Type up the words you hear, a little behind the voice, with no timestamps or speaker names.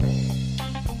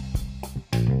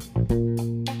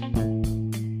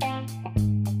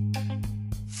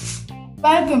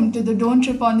Welcome to the Don't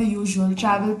Trip on the Usual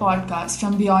travel podcast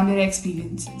from Beyond Your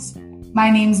Experiences.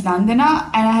 My name's Nandana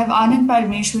and I have Anand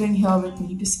Parameshwaran here with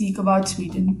me to speak about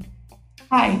Sweden.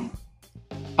 Hi.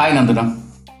 Hi Nandana.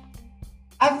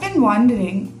 I've been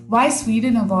wondering why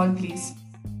Sweden of all places?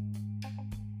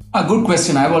 A good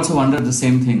question. I've also wondered the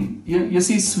same thing. You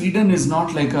see, Sweden is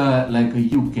not like a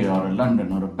UK or a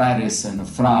London or a Paris and a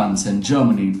France and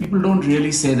Germany. People don't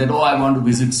really say that, oh, I want to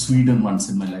visit Sweden once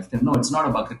in my lifetime. No, it's not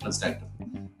a bucket list item.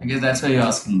 I guess that's why you're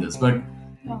asking this. But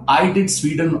I did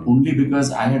Sweden only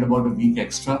because I had about a week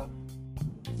extra.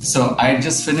 So I had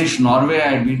just finished Norway.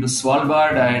 I had been to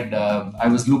Svalbard. I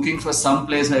was looking for some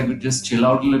place I could just chill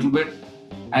out a little bit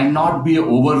and not be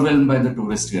overwhelmed by the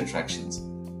touristy attractions.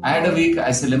 I had a week.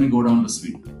 I said, let me go down to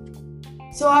Sweden.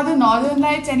 So are the Northern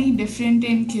Lights any different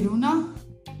in Kiruna?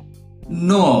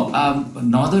 No,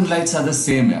 Northern Lights are the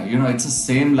same. Yeah. It's the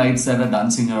same lights that are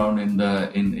dancing around in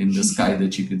the sky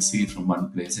that you can see from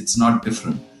one place. It's not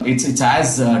different. It's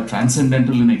as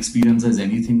transcendental an experience as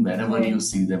anything wherever you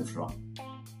see them from.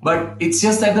 But it's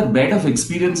just that the bed of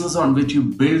experiences on which you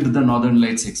build the Northern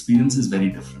Lights experience is very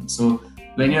different. So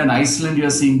when you're in Iceland, you're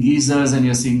seeing geysers and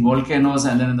you're seeing volcanoes,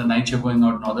 and then in the night you're going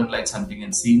out Northern Lights hunting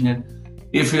and seeing it.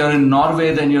 If you're in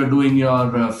Norway, then you're doing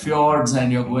your fjords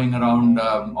and you're going around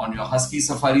on your husky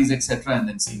safaris, etc., and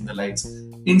then seeing the lights.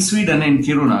 In Sweden, in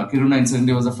Kiruna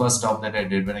incidentally was the first stop that I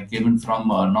did when I came in from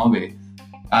Norway.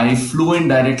 I flew in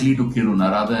directly to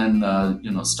Kiruna rather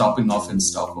than stopping off in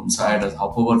Stockholm. So I had a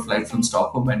hopover flight from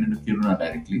Stockholm and into Kiruna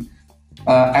directly.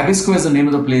 Abisko is the name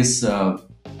of the place.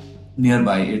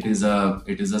 Nearby, it is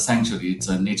a sanctuary, it's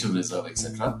a nature reserve,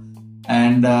 etc.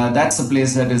 And that's a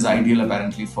place that is ideal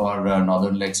apparently for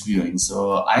Northern Lights viewing.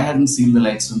 So I hadn't seen the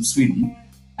lights from Sweden.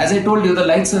 As I told you, the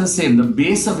lights are the same. The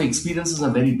base of experiences are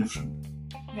very different.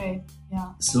 Right,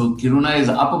 yeah. So Kiruna is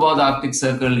up above the Arctic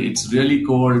Circle. It's really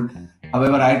cold.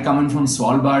 However, I had come in from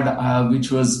Svalbard,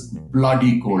 which was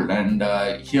bloody cold. And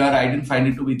here I didn't find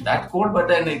it to be that cold, but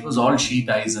then it was all sheet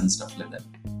ice and stuff like that.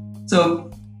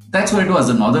 So that's what it was.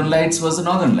 The Northern Lights was the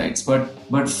Northern Lights, but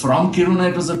from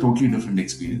Kiruna, it was a totally different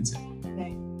experience.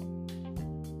 Right.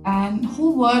 And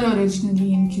who were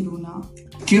originally in Kiruna?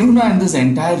 Kiruna and this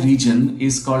entire region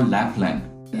is called Lapland.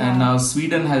 Yeah. And now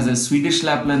Sweden has a Swedish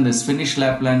Lapland, there's Finnish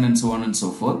Lapland, and so on and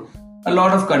so forth. A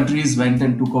lot of countries went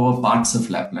and took over parts of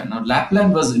Lapland. Now,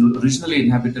 Lapland was originally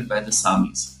inhabited by the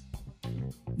Samis.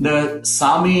 The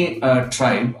Sami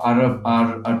tribe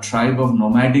are a tribe of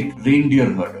nomadic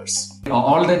reindeer herders.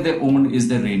 All that they own is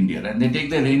their reindeer, and they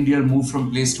take their reindeer, move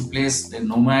from place to place. They're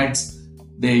nomads.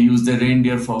 They use their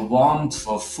reindeer for warmth,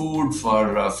 for food,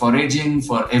 for foraging,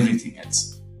 for everything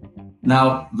else.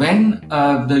 Now, when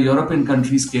the European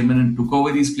countries came in and took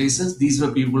over these places, these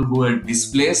were people who were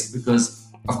displaced because,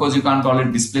 of course, you can't call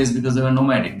it displaced because they were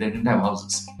nomadic. They didn't have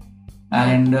houses.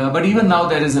 And but even now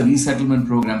there is a resettlement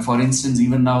program. For instance,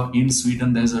 even now in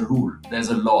Sweden there's a rule, there's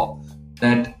a law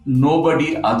that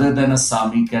nobody other than a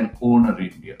Sami can own a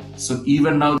reindeer. So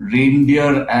even now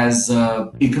reindeer as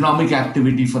economic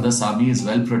activity for the Sami is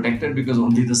well protected because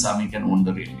only the Sami can own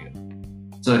the reindeer.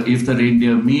 So if the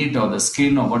reindeer meat or the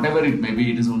skin or whatever it may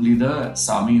be, it is only the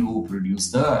Sami who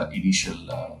produce the initial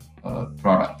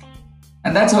product.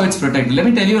 And that's how it's protected. Let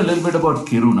me tell you a little bit about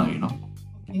Kiruna,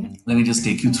 Let me just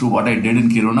take you through what I did in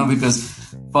Kiruna, because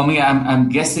for me, I'm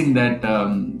guessing that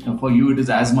for you, it is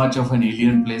as much of an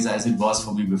alien place as it was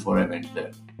for me before I went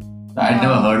there. I had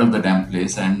never heard of the damn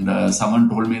place, and someone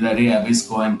told me that, hey,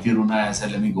 Abisko and Kiruna. I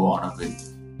said, let me go on a bit.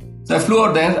 So I flew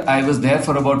out there. I was there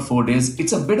for about 4 days.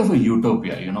 It's a bit of a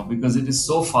utopia, because it is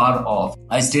so far off.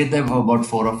 I stayed there for about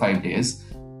 4 or 5 days,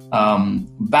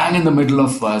 bang in the middle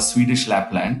of Swedish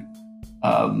Lapland.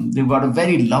 They've got a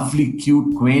very lovely,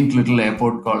 cute, quaint little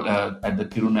airport called at the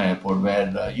Kiruna airport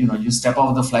where, you step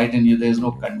off the flight and there's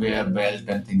no conveyor belt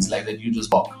and things like that. You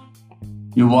just walk.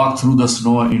 You walk through the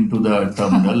snow into the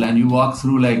terminal and you walk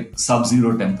through like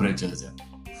sub-zero temperatures.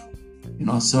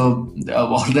 So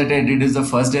all that I did is the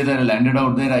first day that I landed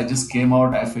out there, I just came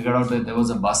out. I figured out that there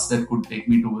was a bus that could take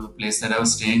me to the place that I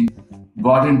was staying.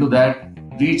 Got into that,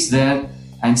 reached there,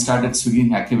 and started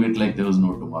swigging Akivit like there was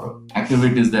no tomorrow.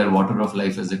 Akivit is their water of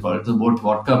life, as they call it. It's about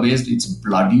vodka based, it's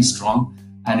bloody strong,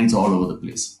 and it's all over the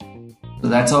place. So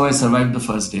that's how I survived the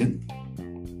first day.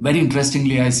 Very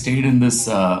interestingly, I stayed in this,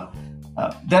 there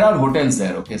are hotels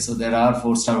there, okay? So there are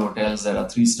 4-star hotels, there are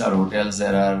 3-star hotels,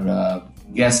 there are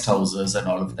guest houses and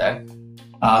all of that.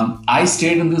 I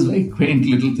stayed in this very quaint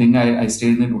little thing. I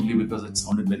stayed in it only because it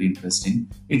sounded very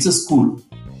interesting. It's a school.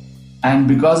 And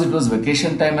because it was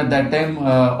vacation time at that time,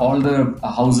 all the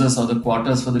houses or the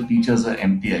quarters for the teachers were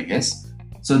empty, I guess.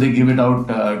 So they give it out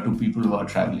to people who are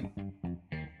traveling.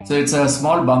 So it's a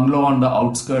small bungalow on the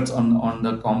outskirts, on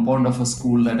the compound of a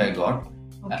school that I got.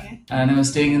 Okay. And I was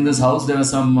staying in this house. There were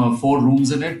some 4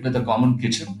 rooms in it with a common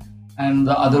kitchen, and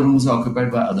the other rooms are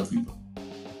occupied by other people.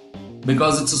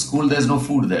 Because it's a school, there's no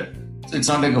food there. So it's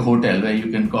not like a hotel where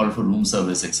you can call for room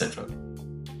service, etc.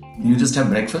 You just have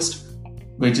breakfast,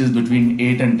 which is between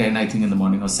 8 and 10, I think, in the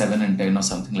morning, or 7 and 10 or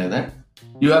something like that.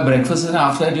 You have breakfast, and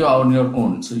after that you're on your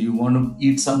own. So you want to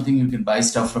eat something, you can buy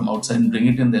stuff from outside and bring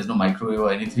it in. There's no microwave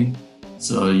or anything.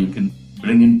 So you can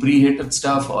bring in preheated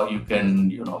stuff, or you can,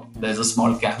 there's a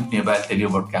small camp nearby. I'll tell you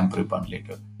about Camp Ripan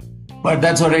later. But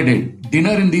that's what I did.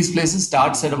 Dinner in these places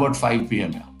starts at about 5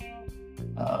 p.m.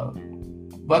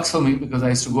 Works for me because I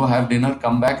used to go have dinner,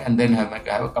 come back, and then have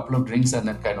a couple of drinks and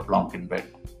then kind of plonk in bed.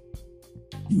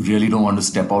 You really don't want to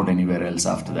step out anywhere else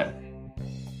after that.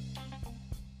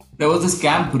 There was this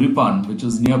Camp Ripan, which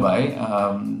was nearby,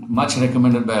 much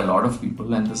recommended by a lot of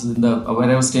people. And this is where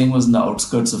I was staying was in the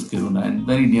outskirts of Kiruna, and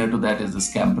very near to that is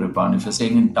this Camp Ripan. If you're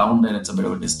staying in town, then it's a bit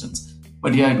of a distance.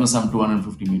 But yeah, it was some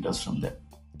 250 meters from there.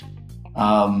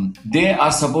 They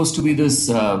are supposed to be this,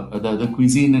 the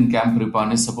cuisine in Camp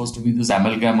Ripan is supposed to be this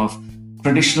amalgam of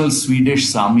traditional Swedish,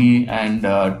 Sami and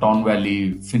Torn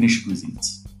Valley Finnish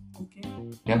cuisines. Okay.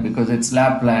 Yeah, because it's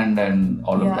Lapland and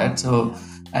all of that. So,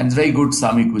 and it's very good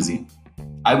Sami cuisine.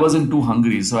 I wasn't too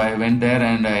hungry, so I went there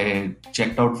and I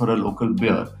checked out for a local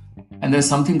beer. And there's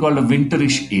something called a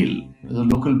Winterish Ale. There's a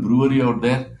local brewery out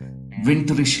there.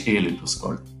 Winterish Ale, it was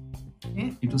called.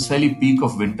 Okay. It was fairly peak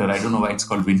of winter. I don't know why it's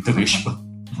called Winterish,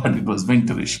 but it was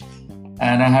Winterish.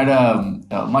 And I had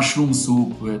a mushroom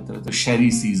soup with the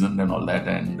sherry seasoned and all that,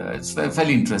 and it's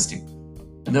fairly interesting.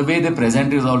 The way they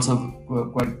present is also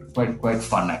quite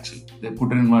fun actually. They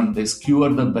put it in one, they skewer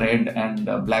the bread and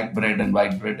black bread and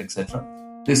white bread, etc.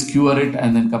 They skewer it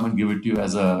and then come and give it to you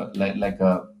as like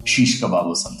a shish kebab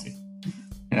or something.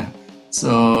 Yeah.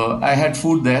 So I had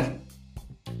food there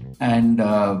and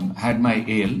had my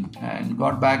ale and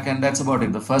got back, and that's about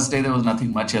it. The first day there was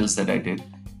nothing much else that I did.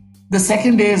 The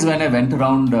second day is when I went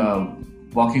around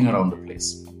walking around the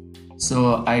place.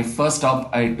 So I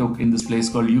took in this place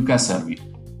called Jukkasjärvi.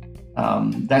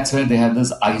 That's where they have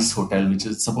this ice hotel, which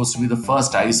is supposed to be the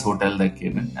first ice hotel that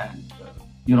came in. And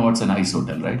you know what's an ice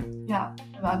hotel, right? Yeah,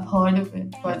 I've heard of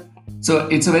it, but... So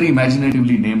it's a very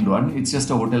imaginatively named one. It's just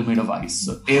a hotel made of ice.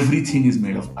 So everything is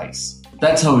made of ice.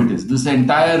 That's how it is. This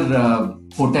entire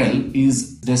hotel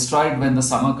is destroyed when the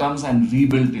summer comes and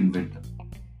rebuilt in winter.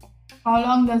 How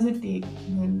long does it take?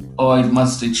 Oh,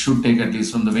 it should take, at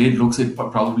least from the way it looks, it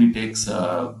probably takes 3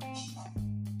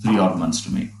 odd months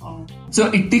to make. Oh.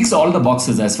 So it ticks all the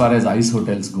boxes as far as ice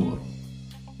hotels go.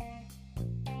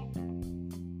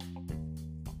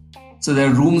 So there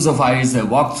are rooms of ice, there are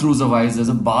walkthroughs of ice, there's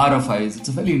a bar of ice. It's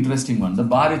a very interesting one. The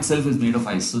bar itself is made of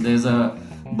ice. So there's a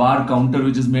bar counter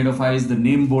which is made of ice. The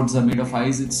name boards are made of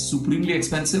ice. It's supremely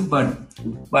expensive, but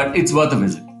it's worth a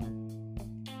visit.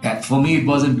 For me, it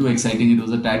wasn't too exciting. It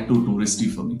was a tad too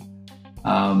touristy for me.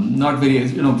 Not very,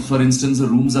 for instance, the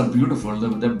rooms are beautiful.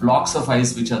 There are blocks of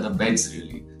ice which are the beds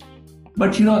really.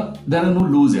 But there are no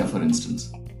loos here, for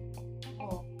instance.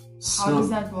 Oh. How does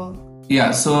that work?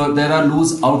 Yeah, so there are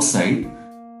loos outside.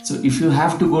 So if you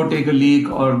have to go take a leak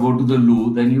or go to the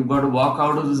loo, then you've got to walk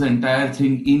out of this entire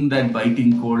thing in that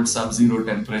biting cold, sub-zero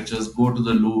temperatures, go to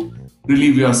the loo,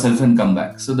 relieve yourself and come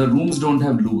back. So the rooms don't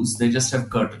have loos, they just have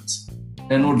curtains.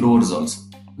 There are no doors also.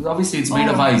 Because obviously it's made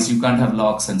of ice, you can't have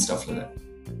locks and stuff like that.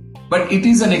 But it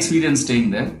is an experience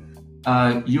staying there.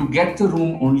 You get the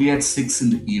room only at 6 in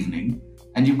the evening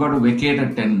and you've got to vacate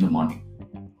at 10 in the morning.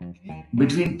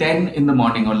 Between 10 in the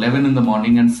morning or 11 in the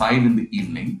morning and 5 in the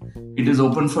evening, it is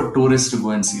open for tourists to go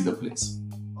and see the place.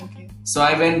 Okay. So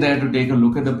I went there to take a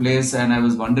look at the place and I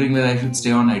was wondering whether I should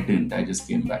stay on. I didn't. I just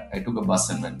came back. I took a bus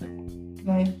and went there.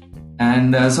 Right.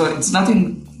 And so it's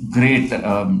nothing great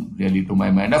really to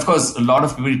my mind. Of course, a lot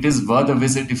of people, it is worth a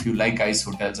visit if you like ice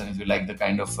hotels and if you like the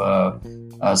kind of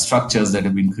structures that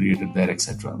have been created there,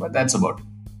 etc. But that's about it.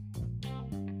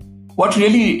 What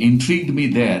really intrigued me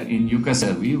there in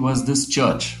Jukkasjärvi was this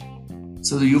church.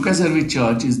 So the Jukkasjärvi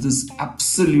church is this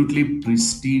absolutely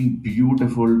pristine,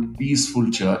 beautiful, peaceful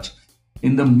church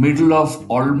in the middle of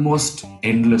almost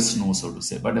endless snow, so to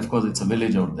say. But of course, it's a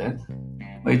village out there.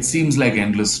 But it seems like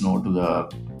endless snow to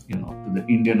the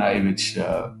Indian eye, which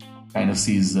kind of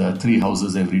sees 3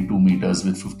 houses every 2 meters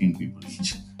with 15 people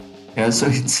each. Yeah, so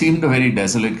it seemed a very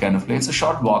desolate kind of place. It's a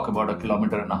short walk, about 1.5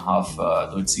 kilometers,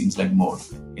 though it seems like more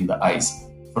in the ice,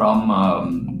 from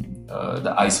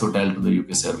the ice hotel to the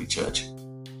Jukkasjärvi church.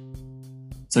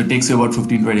 So it takes you about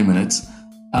 15-20 minutes.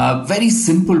 Very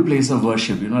simple place of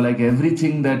worship, like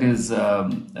everything that is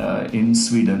in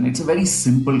Sweden. It's a very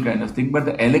simple kind of thing, but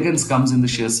the elegance comes in the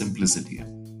sheer simplicity.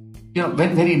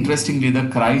 Very interestingly, the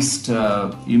Christ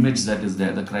image that is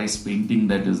there, the Christ painting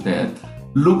that is there,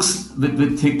 looks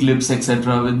with thick lips,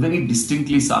 etc., with very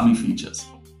distinctly Sami features.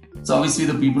 So obviously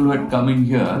the people who had come in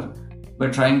here were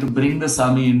trying to bring the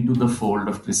Sami into the fold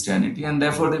of Christianity, and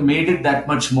therefore they made it that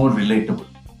much more relatable.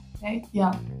 Right?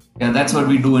 Yeah. Yeah, that's what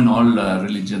we do in all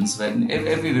religions. When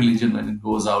every religion, when it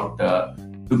goes out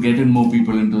to get in more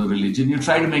people into the religion, you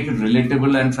try to make it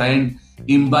relatable and try and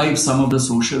imbibe some of the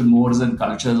social mores and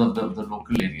cultures of the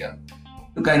local area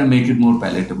to kind of make it more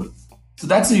palatable. So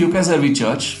that's the Jukkasjärvi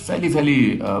church,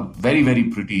 very, very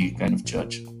pretty kind of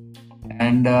church.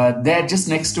 And there, just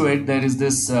next to it, there is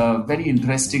this very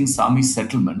interesting Sami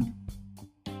settlement.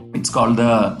 It's called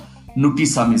the Nuti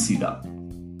Samisida.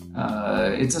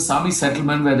 It's a Sami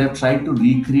settlement where they've tried to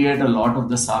recreate a lot of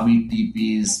the Sami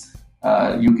teepees.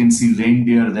 You can see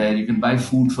reindeer there. You can buy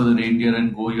food for the reindeer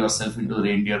and go yourself into the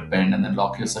reindeer pen and then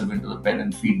lock yourself into the pen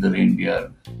and feed the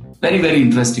reindeer. Very, very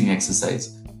interesting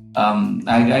exercise.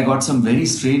 I got some very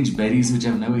strange berries which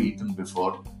I've never eaten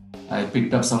before. I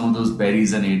picked up some of those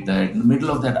berries and ate that. In the middle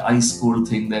of that ice cold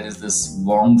thing, there is this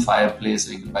warm fireplace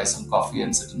where you can buy some coffee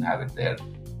and sit and have it there.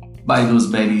 Buy those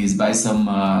berries, buy some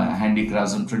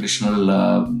handicrafts, some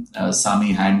traditional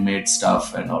Sami handmade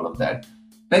stuff and all of that.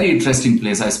 Very interesting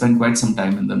place. I spent quite some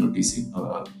time in the Nuti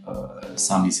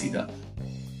Samisida.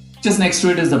 Just next to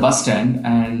it is the bus stand,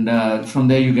 and from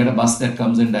there you get a bus that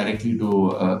comes in directly to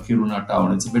Kiruna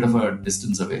town. It's a bit of a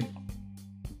distance away.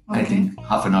 Okay. I think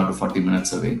half an hour to 40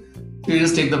 minutes away. So you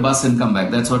just take the bus and come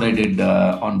back. That's what I did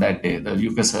on that day. The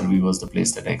Jukkasjärvi was the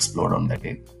place that I explored on that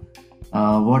day.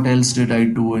 What else did I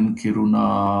do in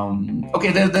Kiruna?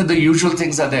 Okay, the usual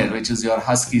things are there, which is your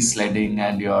husky sledding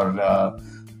and your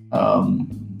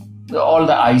all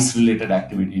the ice-related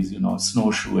activities,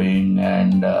 snowshoeing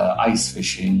and ice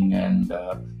fishing and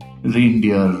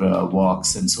reindeer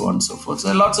walks and so on and so forth.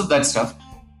 So lots of that stuff.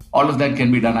 All of that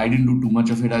can be done. I didn't do too much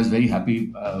of it. I was very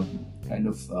happy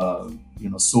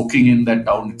soaking in that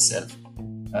town itself.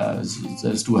 I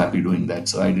was too happy doing that,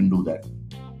 so I didn't do that.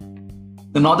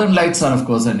 The Northern Lights are, of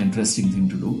course, an interesting thing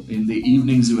to do. In the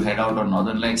evenings, you head out on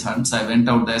Northern Lights hunts. I went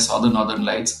out there, saw the Northern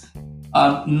Lights.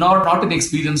 Not an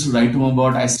experience to write home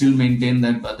about. I still maintain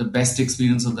that the best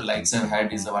experience of the lights I've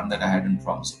had is the one that I had in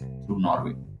Tromsø through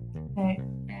Norway. Right.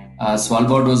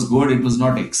 Svalbard was good. It was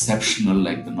not exceptional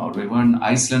like the Norway one.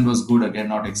 Iceland was good, again,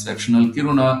 not exceptional.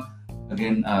 Kiruna,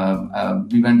 again,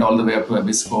 we went all the way up to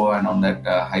Abisko and on that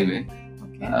highway.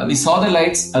 We saw the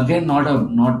lights, again, not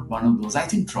one of those. I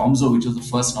think Tromsø, which was the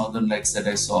first Northern Lights that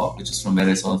I saw, which is from where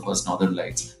I saw the first Northern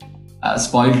Lights,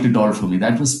 spoiled it all for me.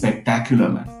 That was spectacular,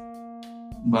 man.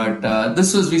 But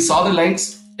we saw the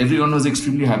lights. Everyone was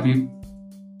extremely happy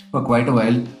for quite a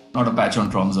while. Not a patch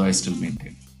on Tromsø, I still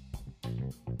maintain.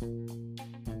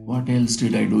 What else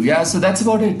did I do? Yeah, so that's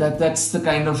about it. That's the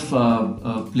kind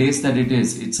of place that it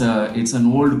is. It's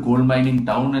an old coal mining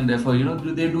town, and therefore,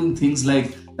 they're doing things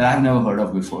like that I've never heard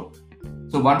of before.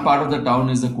 So one part of the town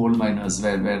is the coal miners,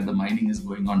 where the mining is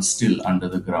going on still under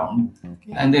the ground.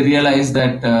 Okay. And they realize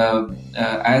that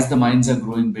as the mines are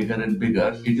growing bigger and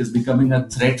bigger, it is becoming a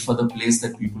threat for the place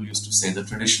that people used to say the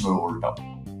traditional old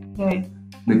town. Right.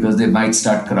 Because they might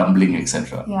start crumbling,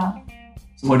 etc. Yeah.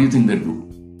 So what do you think they do?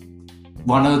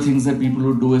 One of the things that people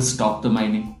would do is stop the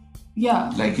mining.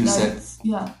 Yeah. Like you said.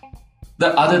 Yeah.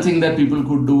 The other thing that people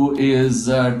could do is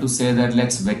to say that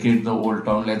let's vacate the old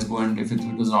town. Let's go, and if it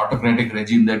was an autocratic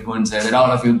regime, they'd go and say that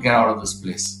all of you get out of this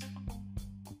place.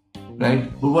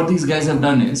 Right? But what these guys have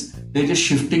done is they're just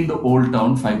shifting the old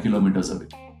town 5 kilometers away.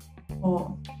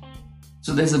 Oh.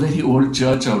 So there's a very old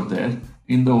church out there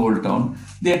in the old town.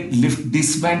 They're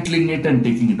dismantling it and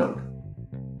taking it out.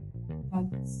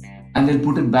 And they'll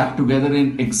put it back together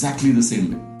in exactly the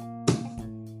same way.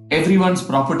 Everyone's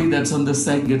property that's on this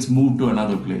side gets moved to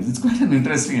another place. It's quite an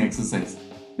interesting exercise.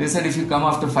 They said if you come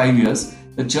after 5 years,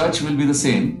 the church will be the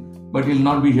same, but you'll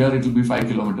not be here, it will be 5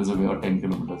 kilometers away or 10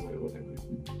 kilometers away, whatever it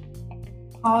will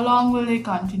be. How long will they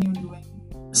continue doing?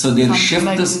 So they'll shift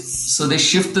like this. So they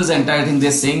shift this entire thing.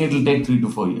 They're saying it will take 3 to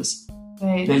 4 years.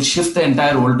 Right. They'll shift the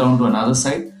entire old town to another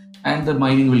side, and the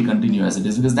mining will continue as it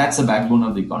is, because that's the backbone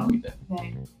of the economy there.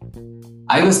 Right.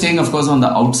 I was staying, of course, on the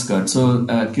outskirts. So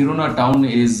Kiruna town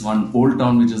is one old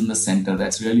town which is in the center.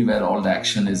 That's really where all the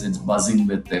action is. It's buzzing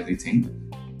with everything.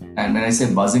 And when I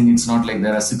say buzzing, it's not like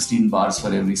there are 16 bars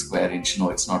for every square inch. No,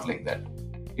 it's not like that.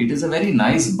 It is a very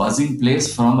nice buzzing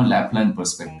place from a Lapland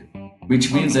perspective,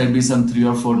 which means there'll be some 3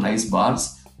 or 4 nice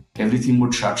bars. Everything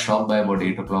would shut shop by about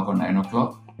 8 o'clock or 9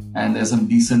 o'clock. and there's some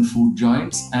decent food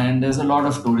joints, and there's a lot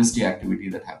of touristy activity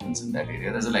that happens in that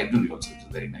area. There's a library also, which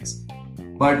is very nice.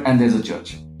 And there's a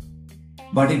church.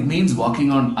 But it means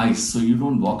walking on ice, so you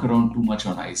don't walk around too much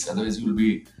on ice. Otherwise, you'll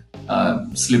be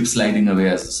slip sliding away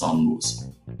as the song goes.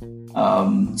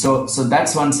 So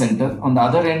that's one center. On the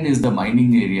other end is the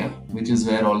mining area, which is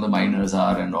where all the miners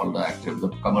are and all the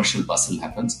commercial bustle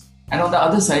happens. And on the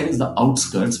other side is the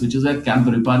outskirts, which is where Camp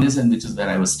Ripan is and which is where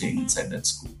I was staying inside that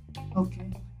school. Okay.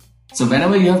 So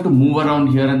whenever you have to move around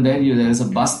here and there, there is a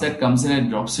bus that comes in and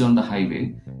drops you on the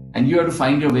highway, and you have to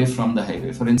find your way from the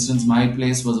highway. For instance, my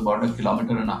place was about 1.5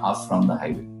 kilometers from the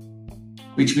highway,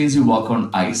 which means you walk on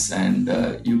ice, and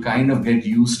you kind of get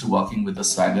used to walking with a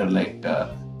swagger like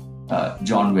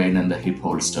John Wayne and the hip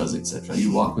holsters, etc.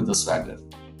 You walk with a swagger.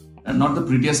 And not the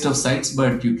prettiest of sights,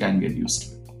 but you can get used to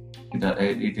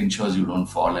it. It ensures you don't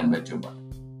fall and wet your butt.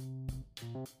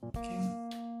 Okay.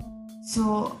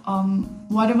 So,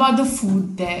 what about the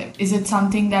food there? Is it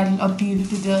something that will appeal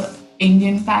to the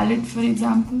Indian palate, for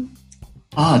example?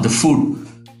 The food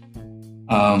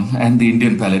and the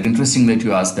Indian palate. Interesting that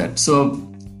you asked that. So,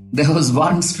 there was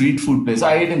one street food place.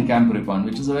 I ate in Camp Ripan,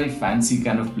 which is a very fancy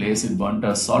kind of place. It burnt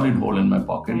a solid hole in my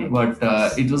pocket, but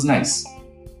it was nice.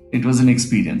 It was an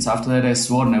experience. After that, I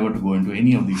swore never to go into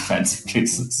any of these fancy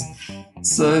places.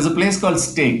 So there's a place called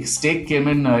Steak. Steak came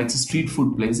in, it's a street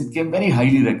food place. It came very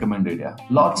highly recommended. Yeah,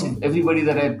 lots of everybody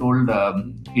that I told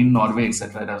in Norway,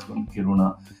 etc., that I was going to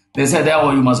Kiruna, they said,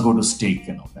 "Oh, you must go to Steak,"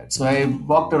 and all that. So I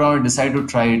walked around and decided to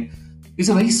try it. It's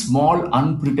a very small,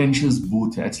 unpretentious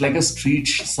booth. It's like a street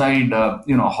side,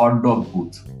 hot dog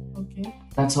booth. Okay.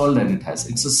 That's all that it has.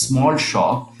 It's a small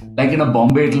shop. Like in a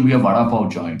Bombay, it'll be a vada pav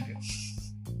joint.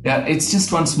 Yeah, it's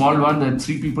just one small one. There are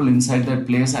 3 people inside that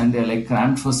place, and they're like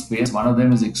cramped for space. One of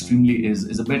them is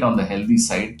is a bit on the healthy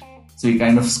side, so he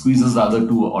kind of squeezes the other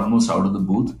 2 almost out of the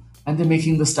booth, and they're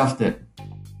making the stuff there.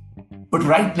 But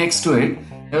right next to it,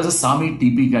 there was a Sami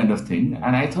teepee kind of thing,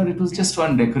 and I thought it was just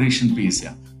one decoration piece.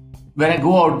 Yeah. When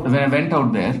I went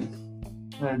out there,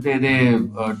 they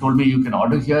told me you can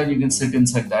order here, you can sit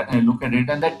inside that, and I look at it,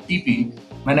 and that teepee,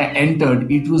 when I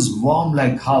entered, it was warm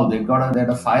like how. They had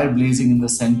a fire blazing in the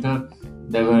center.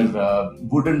 There were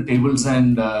wooden tables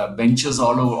and benches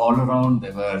all around.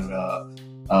 There were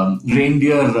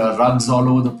reindeer rugs all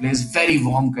over the place. Very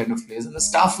warm kind of place, and the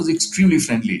staff was extremely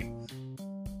friendly.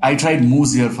 I tried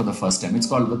moose here for the first time. This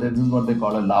is what they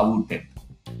call a lavu tent.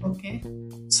 Okay.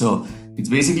 So it's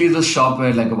basically the shop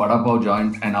where like a vada pav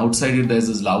joint, and outside it there's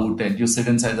this lavu tent. You sit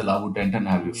inside the lavu tent and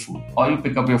have your food, or you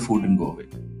pick up your food and go away.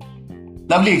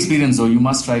 Lovely experience though. You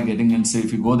must try getting in. Say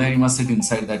if you go there, you must sit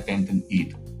inside that tent and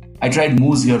eat. I tried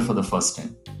moose here for the first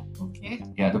time. Okay.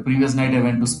 Yeah, the previous night I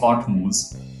went to spot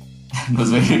moose and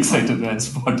was very excited when I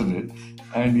spotted it.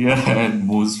 And here I had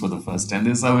moose for the first time.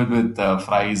 They serve it with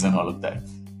fries and all of that.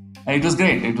 And it was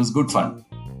great. It was good fun.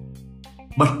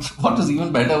 But what was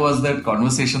even better was that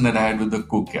conversation that I had with the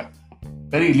cook. Yeah.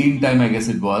 Very lean time, I guess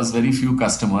it was. Very few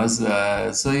customers.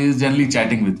 So he was generally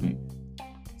chatting with me.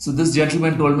 So this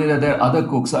gentleman told me that there are other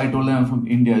cooks. So I told him I'm from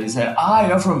India. He said,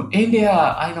 you're from India.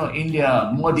 I know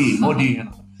India. Modi.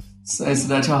 So I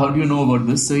said, Acha, how do you know about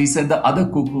this? So he said the other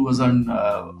cook who was on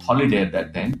holiday at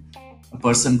that time, a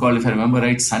person called, if I remember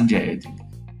right, Sanjay, I think,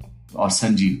 or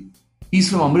Sanjeev. He's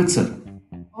from Amritsar.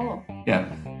 Oh.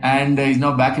 Yeah. And he's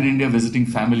now back in India visiting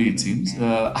family, it seems.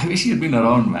 I wish he had been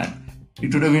around, man.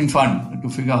 It would have been fun to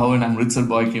figure how an Amritsar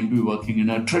boy came to be working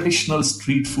in a traditional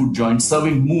street food joint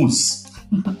serving moose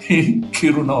in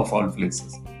Kiruna of all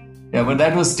places. Yeah, but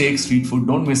that was Steak street food.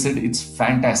 Don't miss it. It's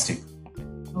fantastic.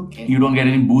 Okay. You don't get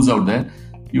any booze out there.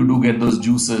 You do get those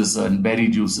juices and berry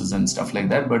juices and stuff like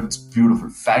that, but it's beautiful.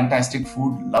 Fantastic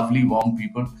food, lovely, warm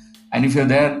people. And if you're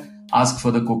there, ask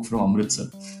for the cook from Amritsar.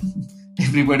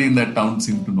 Everybody in that town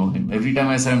seemed to know him. Every time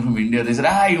I said I'm from India, they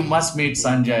said, you must meet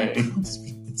Sanjay.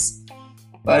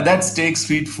 But that's Steak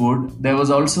street food. There was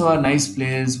also a nice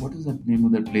place. What is the name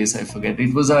of that place? I forget.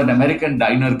 It was an American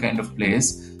diner kind of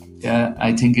place. Yeah,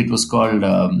 I think it was called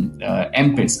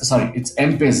Empes. Sorry, it's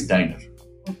Empes Diner.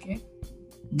 Okay.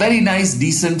 Very nice,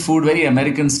 decent food, very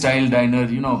American style diner,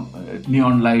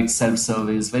 neon lights,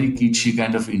 self-service, very kitschy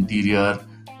kind of interior,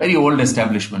 very old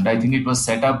establishment. I think it was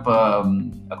set up,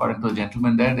 according to the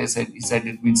gentleman there, he said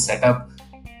it been set up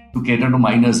to cater to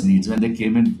miners' needs when they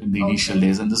came in the initial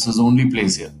days, and this was the only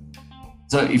place here.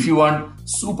 So if you want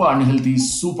super unhealthy,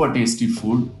 super tasty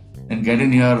food, then get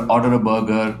in here, order a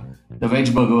burger. The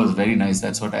veg burger was very nice.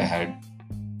 That's what I had.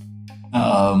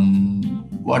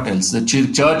 What else? The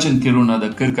church in Kiruna, the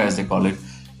Kirka as they call it,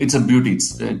 it's a beauty.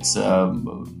 It's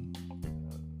on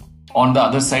the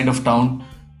other side of town,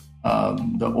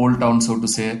 the old town, so to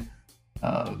say.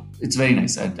 It's very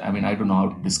nice. I mean, I don't know how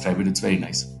to describe it. It's very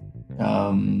nice.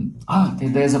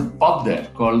 There's a pub there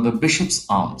called the Bishop's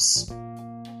Arms.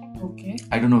 Okay.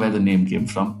 I don't know where the name came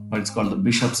from, but it's called the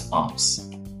Bishop's Arms.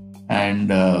 And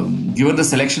given the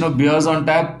selection of beers on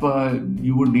tap,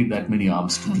 you would need that many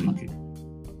arms to drink it.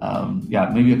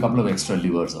 Maybe a couple of extra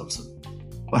livers also.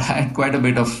 But I had quite a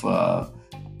bit of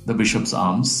the Bishop's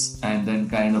Arms and then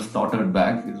kind of tottered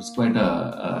back. It was quite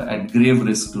at grave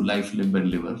risk to life, limb and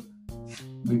liver,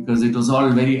 because it was all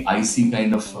very icy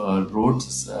kind of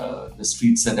roads, the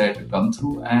streets that I had to come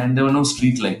through, and there were no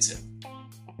street lights here.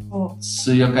 Oh.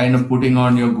 So you're kind of putting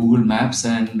on your Google Maps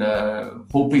and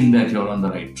hoping that you're on the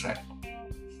right track.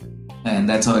 And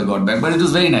that's how I got back. But it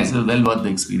was very nice. It was well worth the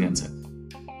experience.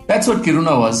 That's what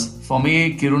Kiruna was. For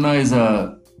me, Kiruna is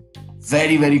a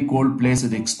very, very cold place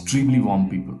with extremely warm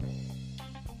people.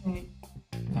 Right.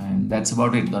 And that's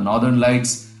about it. The Northern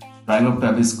Lights, drive up to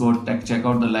Abisko, check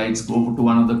out the lights, go to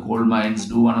one of the coal mines,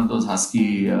 do one of those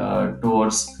husky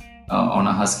tours on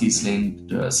a husky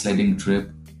sledding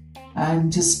trip,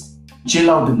 and just chill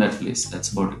out in that place.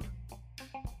 That's about it.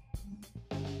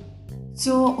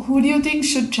 So, who do you think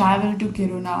should travel to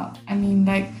Kiruna? I mean,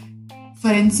 like, for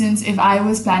instance, if I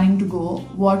was planning to go,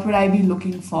 what would I be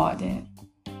looking for there?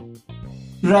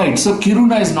 Right. So,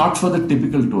 Kiruna is not for the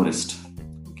typical tourist.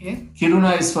 Okay.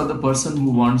 Kiruna is for the person who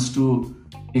wants to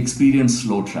experience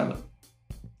slow travel.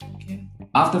 Okay.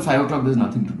 After 5 o'clock, there's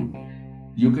nothing to do.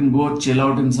 You can go chill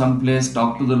out in some place,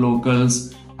 talk to the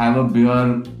locals, have a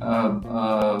beer,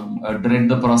 dread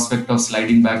the prospect of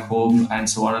sliding back home, and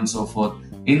so on and so forth.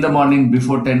 In the morning,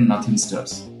 before 10, nothing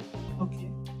stirs. Okay.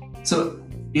 So,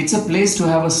 it's a place to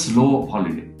have a slow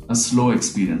holiday, a slow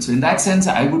experience. So, in that sense,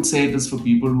 I would say it is for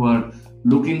people who are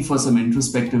looking for some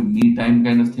introspective me time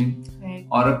kind of thing. Right.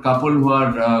 Or a couple who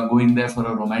are going there for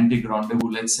a romantic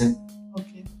rendezvous, let's say.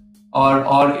 Okay.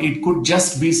 Or it could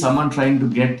just be someone trying to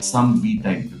get some me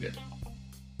time together.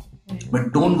 Right.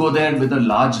 But don't go there with a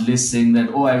large list saying that,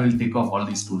 I will take off all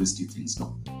these touristy things.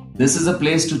 No. This is a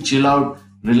place to chill out,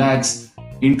 relax,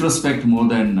 introspect more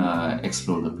than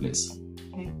explore the place.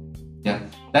 Right. Yeah,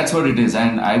 that's what it is.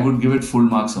 And I would give it full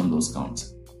marks on those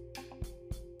counts.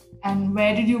 And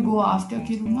where did you go after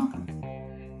Kiruna?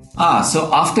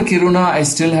 So after Kiruna, I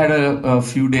still had a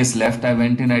few days left. I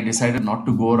went in, I decided not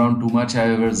to go around too much.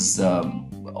 I was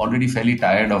already fairly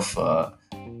tired of,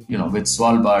 with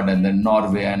Svalbard and then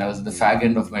Norway, and I was at the fag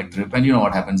end of my trip. And you know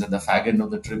what happens at the fag end of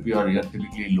the trip, you're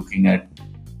typically looking at,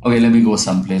 okay, let me go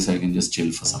someplace I can just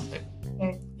chill for some time.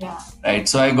 Right. Yeah. Right.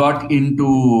 So I got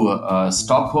into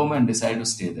Stockholm and decided to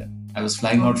stay there. I was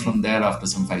flying out from there after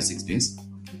some 5-6 days.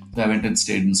 So I went and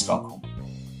stayed in Stockholm.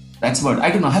 That's what, I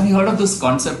don't know. Have you heard of this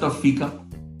concept of fika?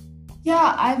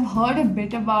 Yeah, I've heard a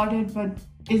bit about it, but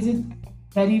is it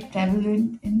very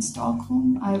prevalent in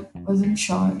Stockholm? I wasn't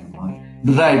sure about it.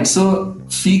 Right. So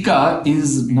fika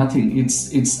is nothing.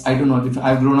 It's I don't know, if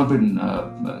I've grown up in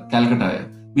Calcutta,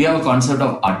 we have a concept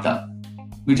of adda,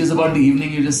 which is about the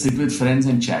evening you just sit with friends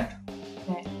and chat.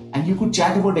 Right. And you could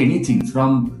chat about anything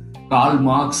from Karl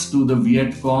Marx to the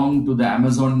Viet Cong to the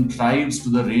Amazon tribes to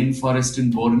the rainforest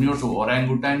in Borneo to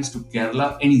orangutans to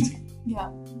Kerala, anything. Yeah.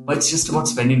 But it's just about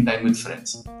spending time with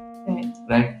friends. Right.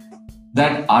 Right?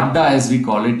 That adda, as we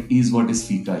call it, is what is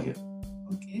fika here.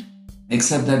 Okay.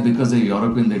 Except that because they're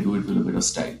European, they do it with a bit of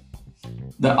style.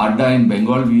 The adda in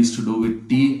Bengal we used to do with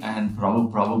tea and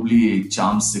probably a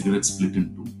charmed cigarette split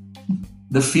in two.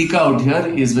 The fika out here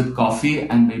is with coffee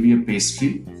and maybe a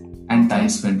pastry and time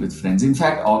spent with friends. In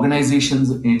fact,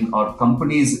 organizations or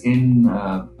companies in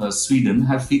Sweden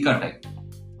have fika time.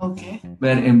 Okay.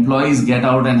 Where employees get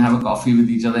out and have a coffee with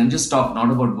each other and just talk,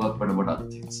 not about work, but about other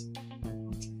things.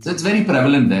 So it's very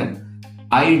prevalent there.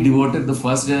 I devoted the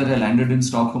first day that I landed in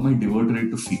Stockholm, I devoted it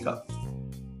to fika.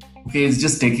 Okay, it's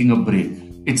just taking a break.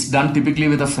 It's done typically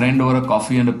with a friend over a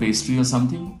coffee and a pastry or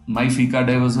something. My fika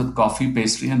day was with coffee,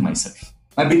 pastry and myself.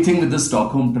 My big thing with this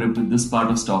Stockholm trip, with this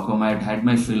part of Stockholm, I had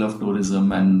my fill of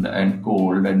tourism and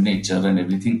cold and nature and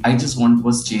everything. I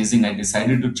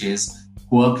decided to chase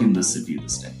work in the city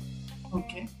this time.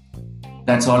 Okay.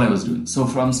 That's all I was doing. So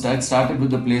from started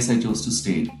with the place I chose to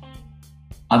stay in.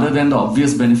 Other than the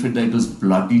obvious benefit that it was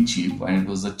bloody cheap and it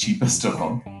was the cheapest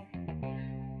around,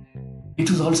 it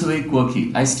was also very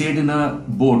quirky. I stayed in a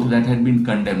boat that had been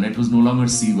condemned. It was no longer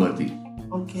seaworthy.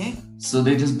 Okay. So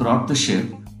they just brought the ship.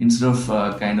 Instead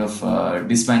of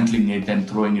dismantling it and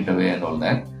throwing it away and all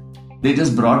that, they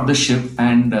just brought the ship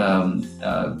and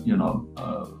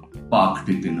parked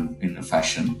it in a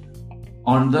fashion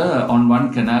on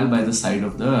one canal by the side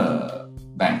of the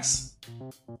banks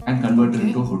and converted it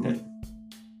into a hotel.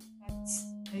 That's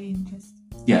very interesting.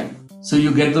 Yeah. So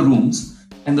you get the rooms.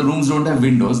 And the rooms don't have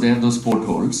windows, they have those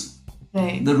portholes.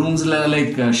 Right. The rooms are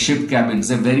like ship cabins.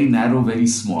 They're very narrow, very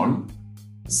small.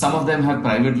 Some of them have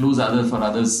private loos, for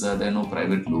others, there are no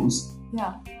private loos.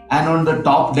 Yeah. And on the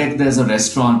top deck, there's a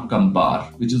restaurant cum bar,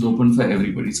 which is open for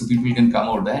everybody. So people can come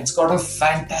out there. It's got a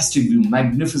fantastic view,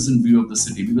 magnificent view of the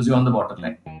city because you're on the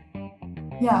waterline.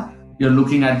 Yeah. You're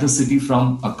looking at the city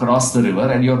from across the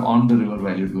river and you're on the river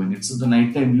while you're doing it. So the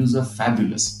nighttime views are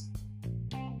fabulous.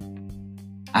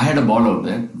 I had a ball out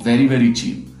there, very, very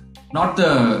cheap. Not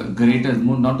the greatest,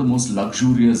 not the most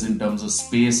luxurious in terms of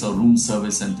space or room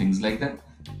service and things like that.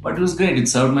 But it was great. It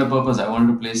served my purpose. I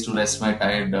wanted a place to rest my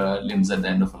tired limbs at the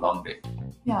end of a long day.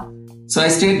 Yeah. So I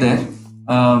stayed there.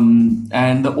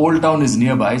 And the old town is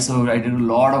nearby. So I did a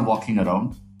lot of walking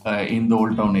around in the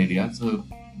old town area. So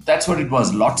that's what it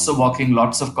was. Lots of walking,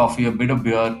 lots of coffee, a bit of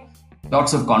beer,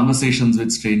 lots of conversations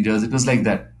with strangers. It was like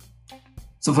that.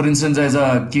 So, for instance, there's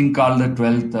a King Carl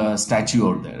XII statue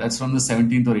out there. That's from the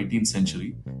 17th or 18th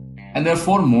century. And there are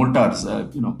 4 mortars,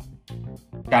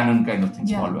 cannon kind of things,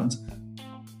 small ones.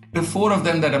 There are 4 of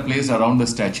them that are placed around the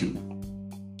statue.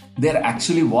 They're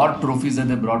actually war trophies that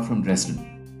they brought from Dresden.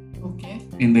 Okay.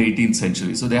 In the 18th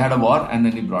century. So, they had a war and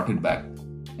then he brought it back.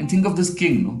 And think of this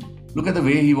king, no? Look at the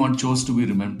way he chose to be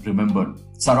remembered.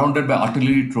 Surrounded by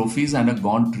artillery trophies and a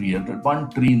gaunt tree, one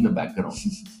tree in the background.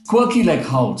 Quirky like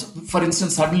how? For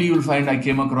instance, suddenly you'll find I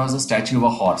came across a statue of a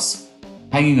horse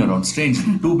hanging around.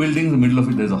 Strangely, 2 buildings, in the middle of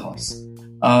it there's a horse.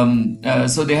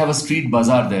 So they have a street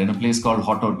bazaar there in a place called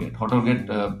Hottergate.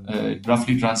 Hottergate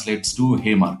roughly translates to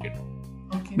Haymarket.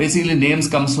 Okay. Basically, names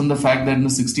comes from the fact that in the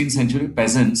 16th century,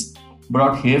 peasants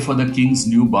brought hay for the king's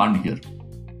new barn here.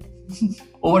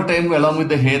 Over time, along with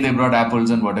the hay, they brought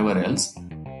apples and whatever else.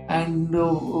 And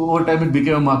over time, it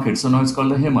became a market. So now it's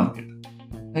called the Haymarket.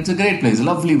 It's a great place,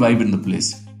 lovely vibe in the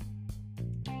place.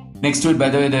 Next to it, by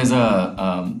the way, there's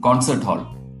a concert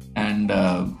hall. And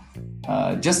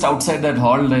just outside that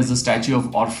hall, there's a statue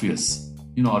of Orpheus.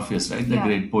 You know Orpheus, right? The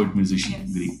great poet,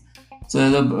 musician, Greek. So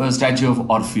there's a statue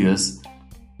of Orpheus.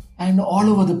 And all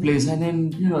over the place. And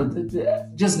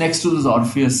then, just next to this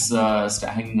Orpheus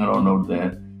hanging around out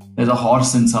there, there's a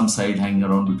horse in some side hanging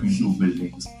around between 2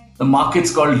 buildings. The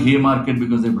market's called Haymarket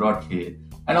because they brought hay.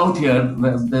 And out here,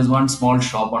 there's one small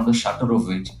shop on the shutter of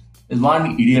which there's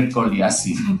one idiot called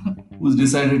Yassin who's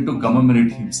decided to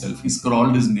commemorate himself. He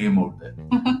scrawled his name out there.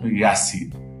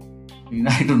 Yassin.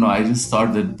 I don't know. I just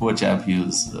thought that poor chap, he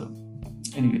was...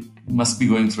 anyway, he must be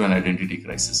going through an identity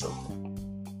crisis out there.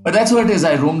 But that's what it is.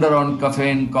 I roamed around Cafe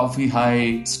and Coffee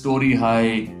High, Story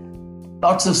High,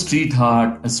 lots of street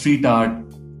art,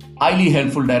 highly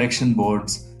helpful direction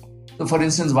boards. So, for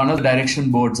instance, one of the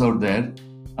direction boards out there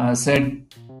said,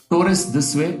 tourists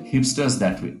this way, hipsters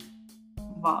that way.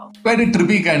 Wow. Quite a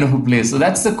trippy kind of a place. So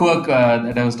that's the quirk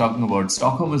that I was talking about.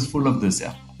 Stockholm is full of this,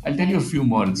 I'll tell you a few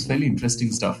more. It's fairly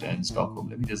interesting stuff in Stockholm.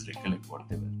 Let me just recollect what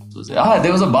they were. So,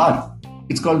 there was a bar.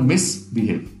 It's called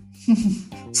Misbehave.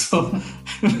 So,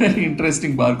 very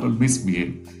interesting bar called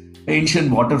Misbehave. Ancient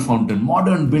water fountain,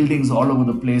 modern buildings all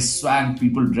over the place, swank,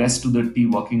 people dressed to the T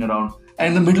walking around. And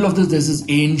in the middle of this, there's this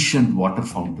ancient water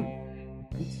fountain.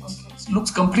 It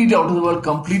looks completely out of the world,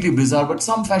 completely bizarre, but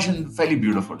some fashion fairly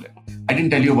beautiful. I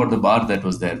didn't tell you about the bar that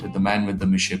was there with the man with the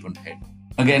misshapen head.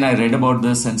 Again, I read about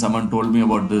this and someone told me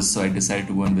about this, so I decided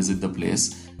to go and visit the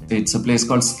place. It's a place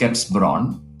called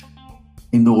Skeppsbron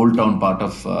in the old town part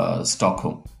of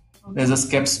Stockholm. There's a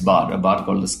Skeps bar, a bar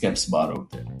called the Skeps bar out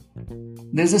there.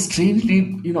 There's a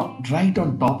strangely, right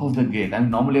on top of the gate.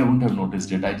 Normally I wouldn't have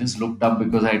noticed it. I just looked up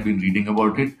because I had been reading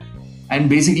about it. And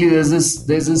basically there's this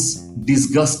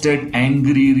disgusted,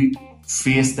 angry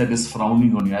face that is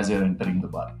frowning on you as you're entering the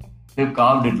bar. They've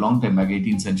carved it long time back,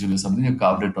 18th century or something. They've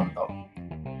carved it on top.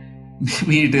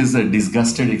 Maybe it is a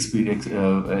disgusted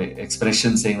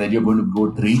expression saying that you're going to go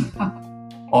drink.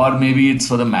 Or maybe it's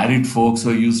for the married folks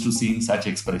who are used to seeing such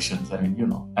expressions,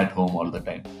 at home all the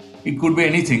time. It could be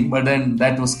anything, but then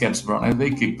that was Skeppsbron. I was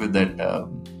very kicked with that,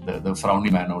 the frowny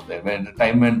man out there. At the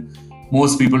time when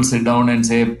most people sit down and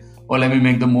say, oh, let me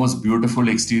make the most beautiful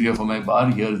exterior for my bar,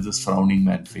 here is this frowning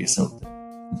man face out there.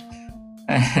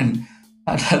 And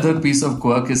another piece of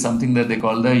quirk is something that they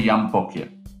call the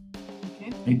Jampokje.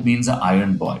 Okay. It means an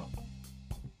iron boy.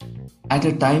 At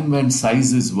a time when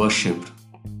size is worshipped,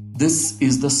 this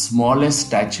is the smallest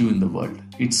statue in the world.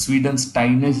 It's Sweden's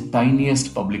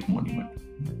tiniest public monument.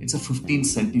 It's a 15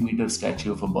 centimeter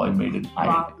statue of a boy made in iron.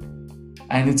 Wow.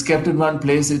 And it's kept in one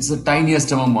place. It's the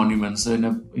tiniest among monuments in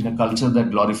a culture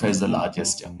that glorifies the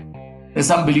largest. There's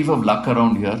some belief of luck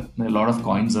around here. There are a lot of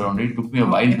coins around it. It took me a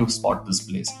while to spot this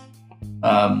place.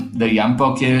 The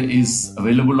Jampokje is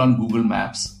available on Google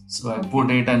Maps. So I put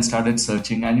it and started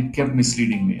searching, and it kept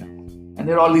misleading me. And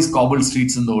there are all these cobble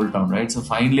streets in the old town, right? So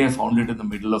finally I found it in the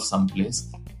middle of some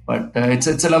place. But it's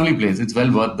a lovely place. It's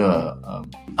well worth the...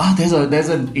 there's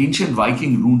an ancient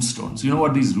Viking rune stones. You know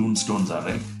what these rune stones are,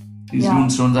 right? These rune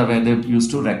stones are where they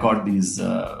used to record these,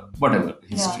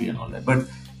 history and all that. But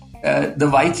the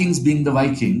Vikings being the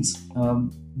Vikings,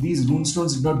 these rune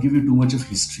stones did not give you too much of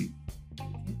history.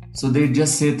 So they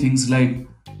just say things like,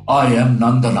 I am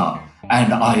Nandana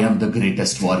and I am the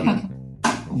greatest warrior.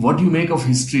 What do you make of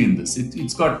history in this?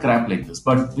 It's got crap like this,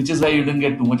 but which is why you didn't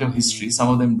get too much of history. Some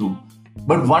of them do.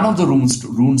 But one of the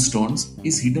rune stones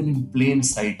is hidden in plain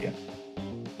sight here.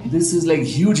 This is like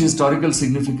huge historical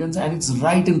significance, and it's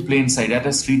right in plain sight at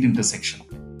a street intersection.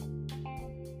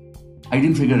 I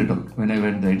didn't figure it out when I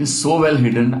went there. It is so well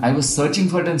hidden. I was searching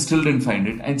for it and still didn't find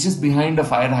it. And it's just behind a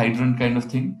fire hydrant kind of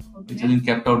thing, which has been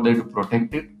kept out there to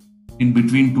protect it in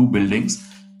between two buildings.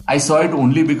 I saw it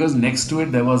only because next to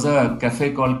it there was a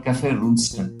cafe called Cafe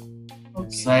Runestone.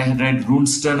 So I had read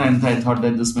Runestone and I thought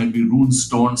that this might be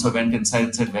Runestone. So I went inside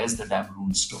and said, where's the damn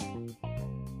Runestone?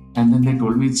 And then they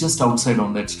told me it's just outside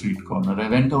on that street corner. I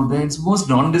went out there. It's most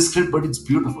nondescript, but it's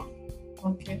beautiful.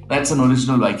 Okay. That's an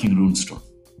original Viking Runestone.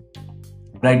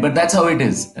 Right, but that's how it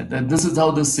is. This is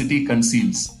how this city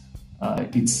conceals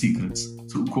its secrets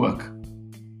through quirk.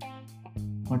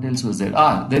 What else was there?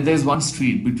 There's one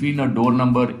street between a door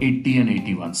number 80 and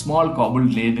 81. Small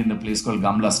cobbled lane in a place called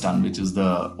Gamlastan, which is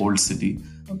the old city.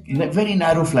 Okay. A very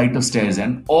narrow flight of stairs,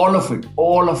 and all of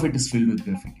it is filled with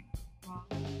graffiti. Wow.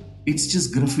 It's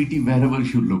just graffiti wherever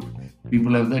you look.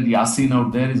 People have that Yasin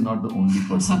out there is not the only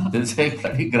person. There's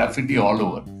a graffiti all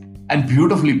over. And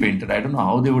beautifully painted. I don't know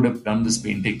how they would have done this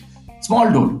painting. Small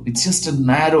door. It's just a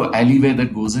narrow alleyway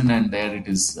that goes in, and there it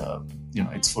is.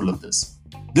 It's full of this.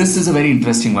 This is a very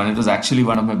interesting one. It was actually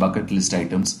one of my bucket list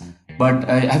items. But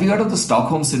have you heard of the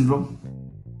Stockholm Syndrome?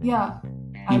 Yeah,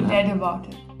 I've read about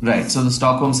it. Right. So the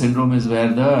Stockholm Syndrome is where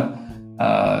the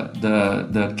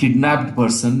kidnapped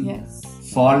person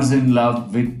falls in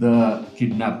love with the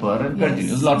kidnapper and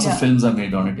continues. Lots of films are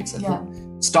made on it, etc. Yeah.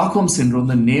 Stockholm Syndrome,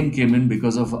 the name came in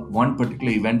because of one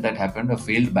particular event that happened, a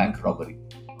failed bank robbery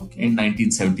in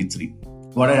 1973.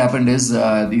 What had happened is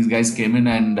these guys came in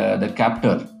and the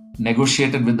captor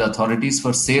negotiated with the authorities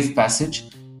for safe passage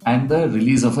and the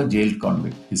release of a jailed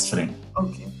convict, his friend.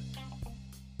 Okay.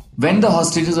 When the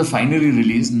hostages were finally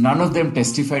released, none of them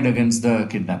testified against the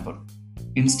kidnapper.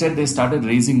 Instead, they started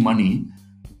raising money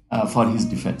for his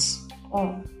defense.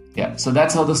 Oh. Yeah, so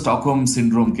that's how the Stockholm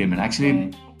Syndrome came in.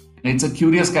 Actually, it's a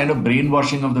curious kind of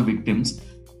brainwashing of the victims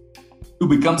to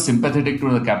become sympathetic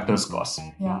to the captor's cause.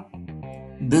 Yeah.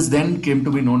 This then came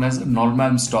to be known as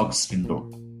Norrmalmstorg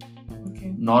Syndrome.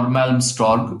 Okay.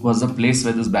 Norrmalmstorg was the place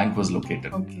where this bank was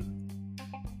located. Okay.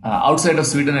 Outside of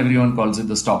Sweden, everyone calls it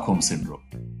the Stockholm Syndrome.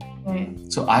 Right.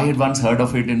 So I had once heard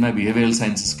of it in my behavioral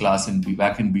sciences class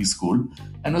back in B school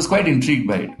and was quite intrigued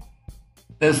by it.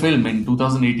 There's a film in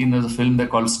 2018. There's a film they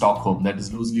called Stockholm that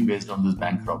is loosely based on this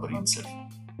bank robbery itself.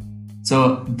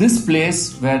 So this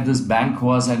place where this bank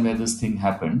was and where this thing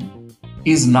happened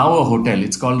is now a hotel.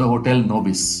 It's called the Hotel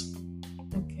Nobis.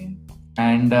 Okay.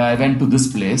 And I went to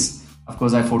this place. Of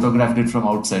course, I photographed it from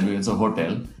outside. It's a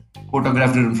hotel.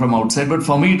 Photographed it from outside. But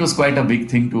for me, it was quite a big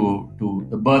thing to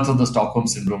the birth of the Stockholm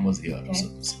Syndrome was here. Okay.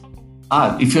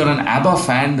 So, if you're an ABBA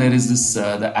fan, there is this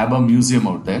the ABBA museum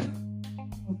out there.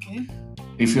 Okay.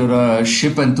 If you're a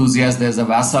ship enthusiast, there's a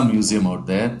Vasa museum out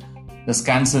there. The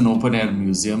Skansen Open Air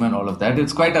Museum and all of that.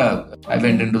 It's quite a... I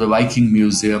went into the Viking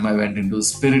Museum. I went into the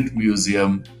Spirit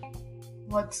Museum.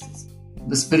 What's this?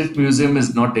 The Spirit Museum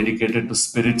is not dedicated to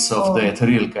spirits of the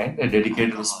ethereal kind. They're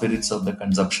dedicated to spirits of the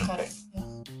consumption kind. Yeah.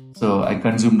 So I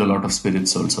consumed a lot of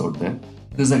spirits also out there.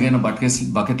 This is again a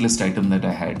bucket list item that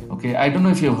I had. Okay, I don't know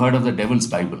if you've heard of the Devil's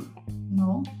Bible.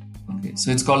 No. Okay, so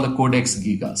it's called the Codex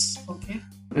Gigas. Okay.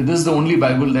 This is the only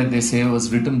Bible that they say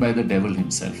was written by the devil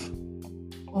himself.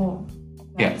 Oh.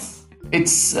 Yes.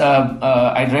 It's,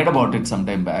 I read about it some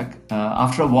time back.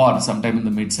 After a war, sometime in the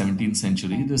mid 17th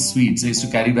century, the Swedes, they used to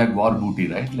carry back war booty,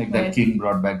 right? Like that king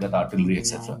brought back that artillery,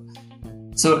 etc.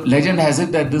 So legend has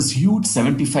it that this huge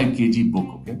 75 kg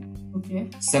book, okay,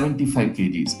 75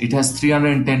 kgs, it has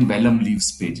 310 vellum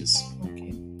leaves pages.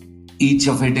 Okay. Each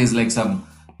of it is like some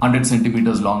 100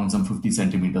 centimeters long and some 50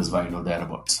 centimeters wide or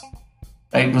thereabouts.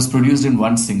 Right, it was produced in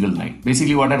one single night.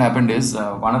 Basically, what had happened is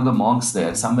one of the monks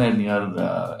there, somewhere near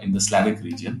in the Slavic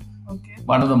region,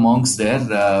 one of the monks there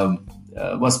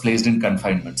was placed in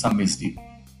confinement, some misdeed.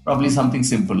 Probably something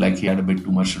simple, like he had a bit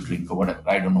too much to drink or whatever.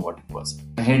 I don't know what it was.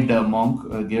 The head monk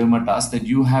gave him a task that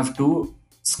you have to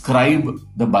scribe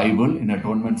the Bible in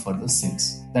atonement for the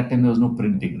sins. That time there was no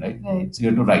printing, right? So you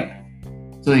had to write.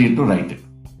 So you had to write it.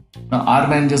 Now our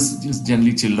man just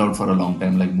generally chilled out for a long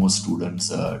time, like most students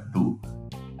do.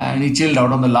 And he chilled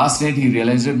out. On the last night, he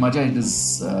realized that Maja, it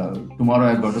is tomorrow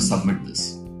I've got to submit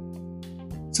this.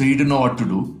 So he didn't know what to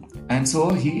do. And so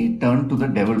he turned to the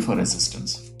devil for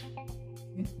assistance.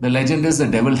 The legend is the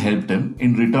devil helped him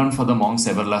in return for the monk's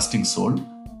everlasting soul.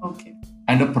 Okay.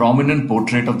 And a prominent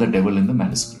portrait of the devil in the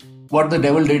manuscript. What the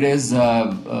devil did is he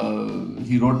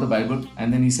wrote the Bible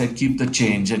and then he said, keep the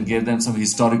change, and gave them some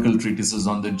historical treatises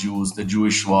on the Jews, the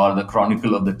Jewish war, the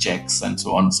Chronicle of the Czechs, and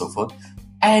so on and so forth.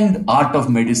 And art of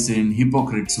medicine,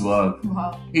 Hippocrates' work.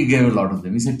 Wow. He gave a lot of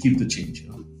them. He said, keep the change.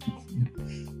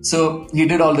 So he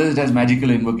did all this. It has magical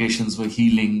invocations for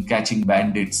healing, catching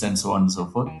bandits, and so on and so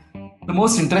forth. The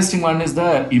most interesting one is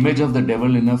the image of the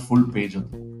devil in a full page of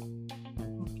the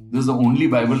book. This is the only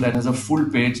Bible that has a full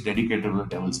page dedicated to the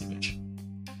devil's image.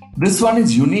 This one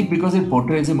is unique because it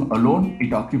portrays him alone.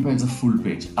 It occupies a full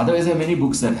page. Otherwise, there are many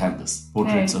books that have this,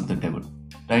 portraits of the devil,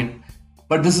 right?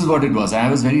 But this is what it was. I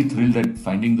was very thrilled at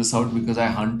finding this out because I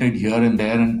hunted here and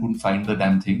there and couldn't find the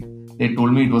damn thing. They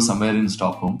told me it was somewhere in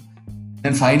Stockholm.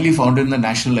 Then finally found it in the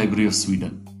National Library of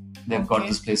Sweden. They've got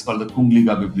this place called the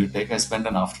Kungliga Bibliotek. I spent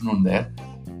an afternoon there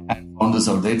and found this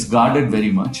out there. It's guarded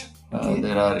very much.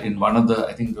 There are in one of the,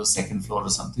 I think it was second floor or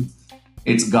something.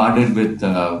 It's guarded with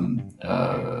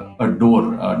a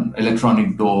door, an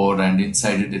electronic door, and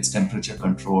inside it it's temperature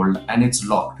controlled and it's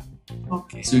locked.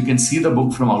 Okay. So you can see the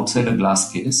book from outside a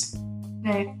glass case.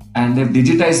 Right. And they've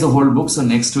digitized the whole book. So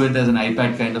next to it there's an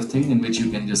iPad kind of thing in which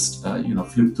you can just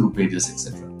flip through pages,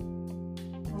 etc.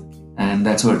 And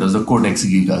that's what it was, the Codex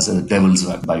Gigas, the Devil's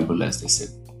Bible, as they say.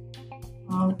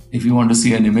 Wow. If you want to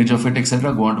see an image of it,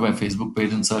 etc., go onto my Facebook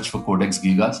page and search for Codex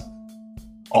Gigas.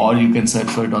 Or you can search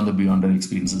for it on the Beyond Our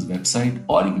Experiences website.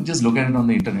 Or you can just look at it on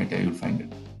the internet, you'll find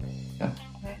it. Yeah.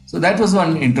 So that was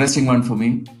one interesting one for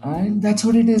me. And that's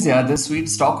what it is, yeah. The sweet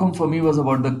Stockholm for me was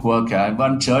about the quirk. Yeah.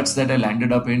 One church that I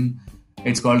landed up in,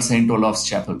 it's called St. Olaf's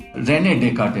Chapel. René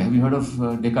Descartes, have you heard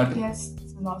of Descartes? Yes,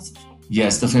 philosopher.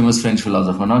 Yes, the famous French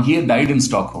philosopher. Now, he had died in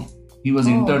Stockholm. He was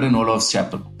interred in Olaf's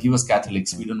Chapel. He was Catholic.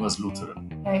 Sweden was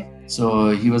Lutheran. Right. So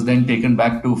he was then taken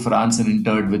back to France and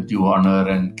interred with due honor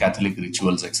and Catholic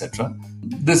rituals, etc.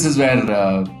 This is where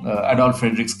Adolf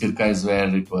Friedrichs Kirche is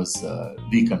where it was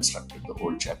reconstructed, the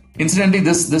whole chapel. Incidentally,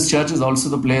 this church is also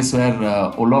the place where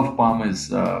Olof Palme is.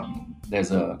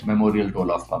 There's a memorial to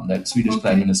Olof Palme, that Swedish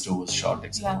Prime Minister was shot,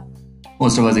 etc. Yeah.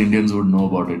 Most of us Indians would know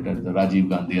about it, the Rajiv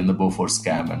Gandhi and the Bofors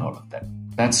scam and all of that.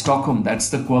 That's Stockholm. That's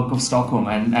the quirk of Stockholm.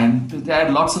 And there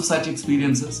are lots of such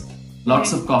experiences.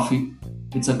 Lots of coffee.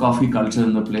 It's a coffee culture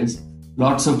in the place.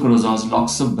 Lots of croissants,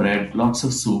 lots of bread, lots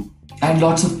of soup, and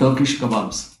lots of Turkish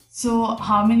kebabs. So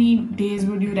how many days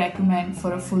would you recommend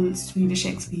for a full Swedish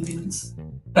experience?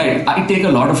 Right. I take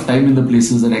a lot of time in the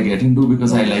places that I get into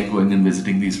because I like going and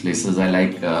visiting these places. I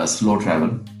like slow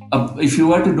travel. If you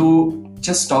were to do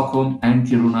just Stockholm and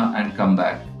Kiruna and come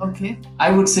back, okay,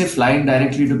 I would say flying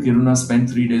directly to Kiruna,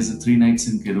 spend 3 nights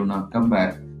in Kiruna, come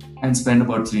back and spend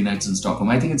about 3 nights in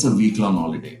Stockholm. I think it's a week-long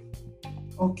holiday.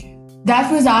 Okay.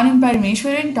 That was Anand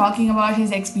Parameshwaran talking about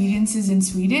his experiences in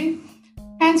Sweden.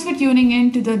 Thanks for tuning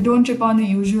in to the Don't Trip on the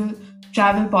Usual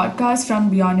travel podcast from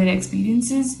Beyond Your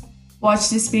Experiences. Watch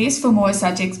this space for more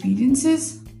such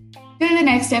experiences. Till the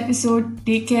next episode,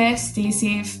 take care, stay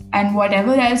safe, and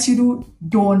whatever else you do,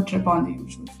 don't trip on the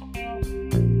usual.